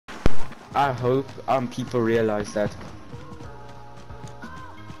I hope people realize that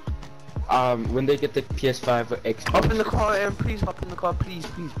when they get the PS5 or Xbox. Hop in the car, Aaron, please hop in the car, please.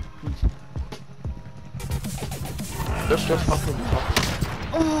 Just hop in.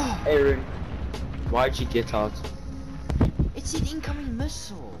 Oh, Aaron, why'd you get out? It's an incoming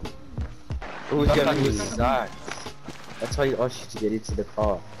missile. Oh, it's gonna be that. That's why he asked you to get into the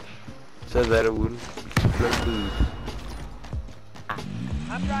car. So that it wouldn't explode.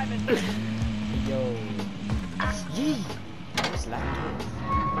 I'm driving. Yo. Yee. What's laptop?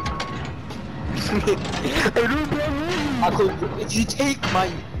 I could. If you take my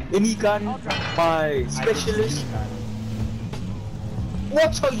minigun, my specialist.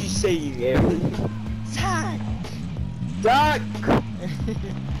 What are you saying, Aaron? Tank. Jack!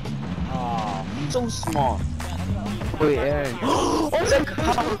 Oh. So smart. Wait, Aaron. Oh my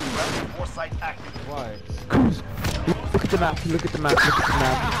god! Foresight active. What? Look at the map, Let's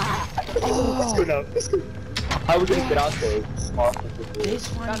go now, let's go. How are we gonna get out there? Smart. This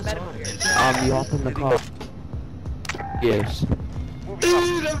one is on. you hop in the car. Yes.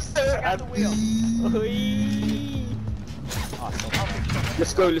 Dude, I'm so happy.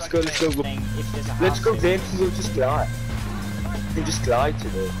 Let's go. If there's a Let's house go there- then, we'll just glide. We can just glide to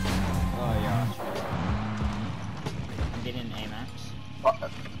there. Oh yeah, sure. I'm getting an AMAX.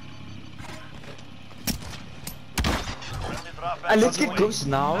 And let's get ghosts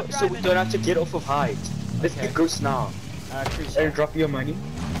now, so we don't have to get off of height. Let's Okay. get ghosts now. Cruise. And drop your money.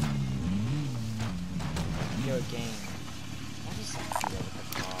 Yo, game. What is that deal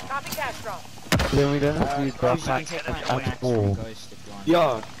with the car? Copy cash drop. Then we don't have to Cruise, drop you can back take my at AMAX all. from Ghost if you want.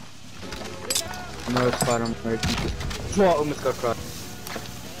 Yeah. No, it's fine, I'm ready. Oh, I almost got crushed.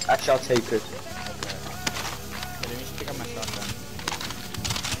 Actually, I'll take it. Okay. Let me just pick up my shotgun.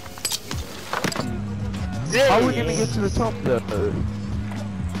 How are we gonna get to the top though?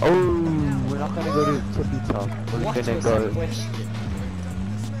 Oh, we're not gonna go to the tippy top. We're What gonna was go. that question?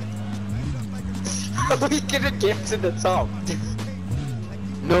 How are we gonna get to the top?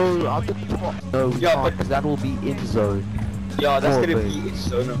 No, up the top. No, we Yeah, can't, but- because that will be in zone. Yeah, that's Oh, gonna wait. be it,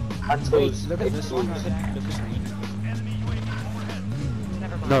 so no. Until Wait, look at this one. Look at green.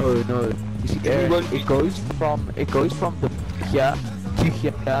 Never mind. No. You see, Aaron, won't- it goes from the here to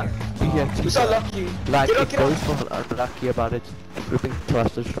here to here to We're so here. lucky. Like Get up, it get goes up. from unlucky about it, flipping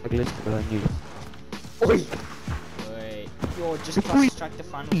cluster strugglers to you. Oi! Wait, yo, just If cross we strike the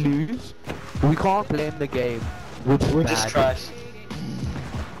final. lose, we can't blame the game. We're Just bad. trash.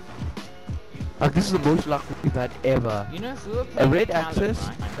 Like this is the most luck we've had ever. You know, if we were A playing red Talon, access.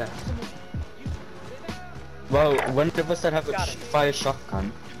 right? Well, one of us that have a fire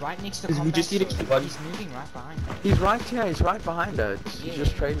shotgun. Right next to Because we combat just need to sword. keep on- He's moving right behind me. He's right here. He's right behind us. He's Yeah.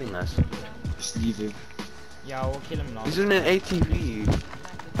 just trailing us. Just leave him. Yeah, we'll kill him last. He's in an ATV.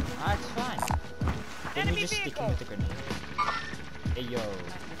 Ah, it's fine. Then we just stick him with the grenade. Hey yo.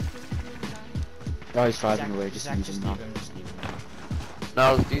 Oh, he's driving away. Just Zach, leave just him now. leave him, just leave him. No,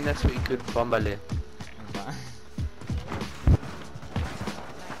 I was doing that so he could bombale. I'm fine.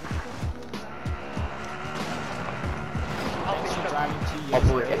 Actually driving 2 years. Oh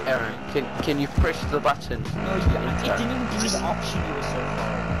boy, Aaron, can you press the button? No, it didn't even give me the option. You were so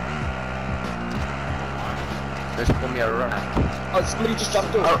far. Just call me a rat. Oh, somebody just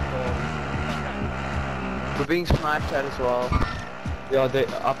jumped over. We're being sniped at as well. Yeah, they're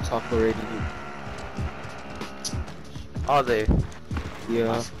up top already. Are they? Yeah.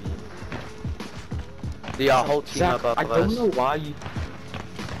 Must be. The whole team Zach, above I us. don't know why you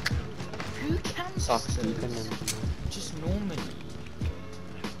Who can suck. just normally?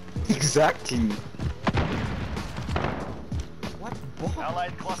 Exactly. What bot?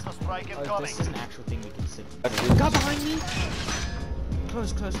 Allied cluster strike Oh, incoming. this is an actual thing we can sit. That's- Guy behind me!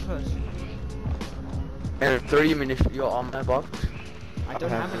 Close. Aaron, throw your munition, your armor box. I don't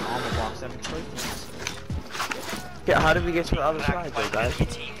have an armor box, I have trophies. Yeah, how did we get to the other side though, guys?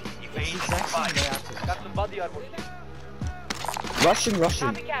 It's the exact same layout as Got some body armor. Russian.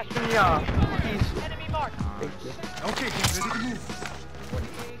 Copy cash. Yeah. Enemy marked. Oh, okay.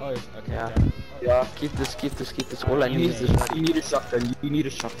 Yeah. okay. Yeah. Keep this. All I need is this You one. need a shotgun. You need a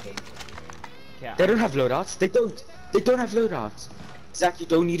shotgun. Okay. They don't have loadouts. They don't have loadouts. Zach, you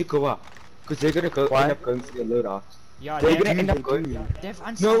don't need to go up. Because they're gonna Why? end up going for their loadouts. Yeah, They're they gonna end up going. have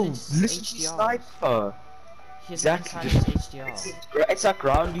No, unsilenced listen to HDR. sniper. He has Zach, unsilenced HDR. It's like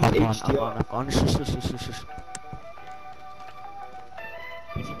ground use HDR. I've gone. Shush.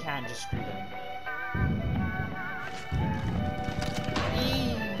 If you can, just screw them.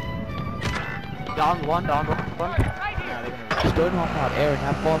 Down one. Yeah, they're gonna Just don't hop out. Aaron,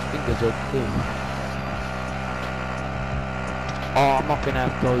 have fast fingers, okay? Oh, I'm not gonna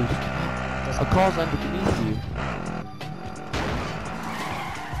have ghost. A car's underneath you.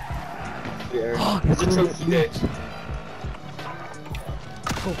 Yeah. There's a trophy there.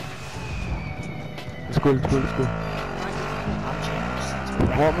 Let's go, let's go, let's go.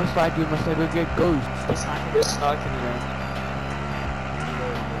 What must I do? Must I go get ghosts? They're sniping you.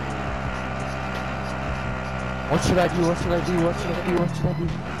 What should I do? What should I do? What should I do? What should I do?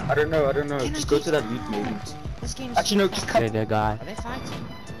 I don't know. Just go to that loot maybe. This game's Actually, no, just cut. Yeah, that guy. Are they fighting?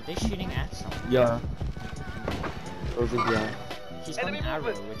 They're shooting at someone. Yeah. Over here. He's got an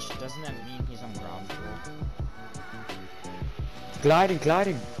arrow, which doesn't that mean he's on ground floor? Gliding.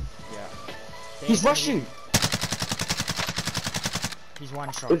 Yeah. He's rushing. He's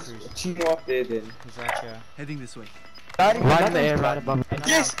one shot, It's Cruz. two more up there then. He's right here. Heading this way. Gliding, Right in the air, right above.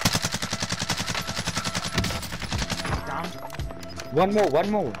 Yes! Down. One more.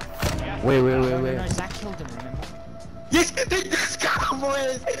 Wait. No, Zach killed him, remember? Yes! Let's go,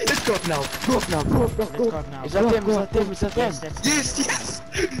 boys! Let's go now. Go up now. Let's go up now. Is that them? Is that them? Is that them? Yes, that's Yes!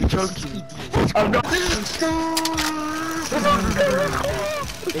 You choked me. I'm not.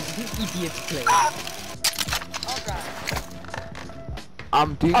 It's the idiot play.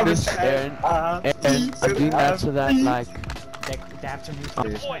 I'm doing this, Aaron. I'm doing that so that, like... They have to move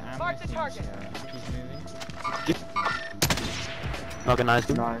this way. Mark the target. He's moving. Organized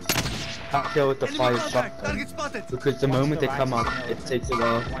him. Nice. Can't kill with the fire shotgun. Target spotted. Because the moment they come up, it takes a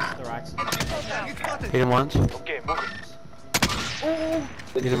while. One to the right. Target spotted. Hit him once. Okay, moving.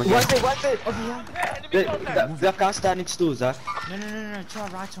 Hit him again. What's it? That guy standing still, Zach. No. To our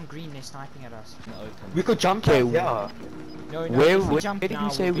right on green, they're sniping at us. In the open. We could jump Okay, there, yeah. No, Where if we did jump you now,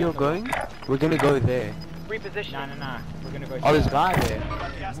 say we'll we be were on the going? right. We're gonna go there. Reposition. Nah. We're gonna go here. Oh, there's a guy there.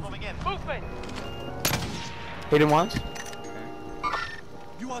 Gas moving in. Movement. Hit him once.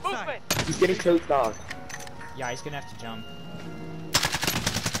 You outside. Movement. He's getting close now. Yeah, he's gonna have to jump.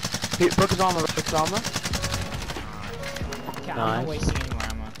 Hit, broke his armor, broke his armor. Okay, I'm not Nice. wasting any more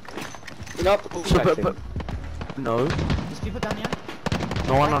ammo. You know, So, but, no. There's people down here?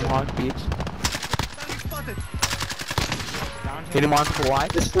 No one on heartbeats. Target spotted. Down here? Hit him once for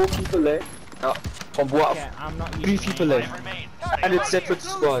white. there's 4 people there. From what? Okay, I'm not 3 using people any. left. And it's separate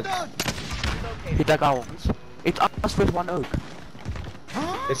squads. Hit that guy once. It's us with one oak.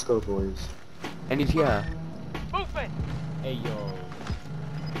 Let's go, boys. And he's here. Movement. Hey yo.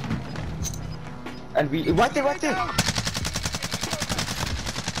 And we right there. Yeah.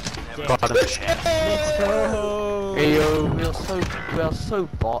 Got him. Let's go! Hey yo, we are so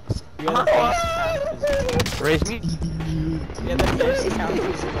bots. We are the best campers. Raise me. We are the best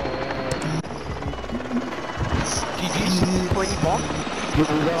campers in the world. GG's 20 bots. You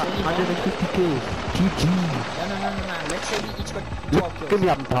got 150 kills. GG. No. Let's say we each got 12 Give kills. me,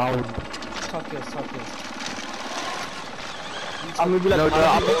 I'm down. 12 kills. I'm gonna be like, No,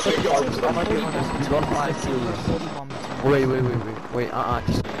 I'm not saying saying I'm not doing honest. We got 5 kills. 40 bombs. Wait.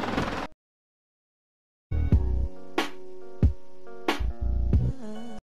 Just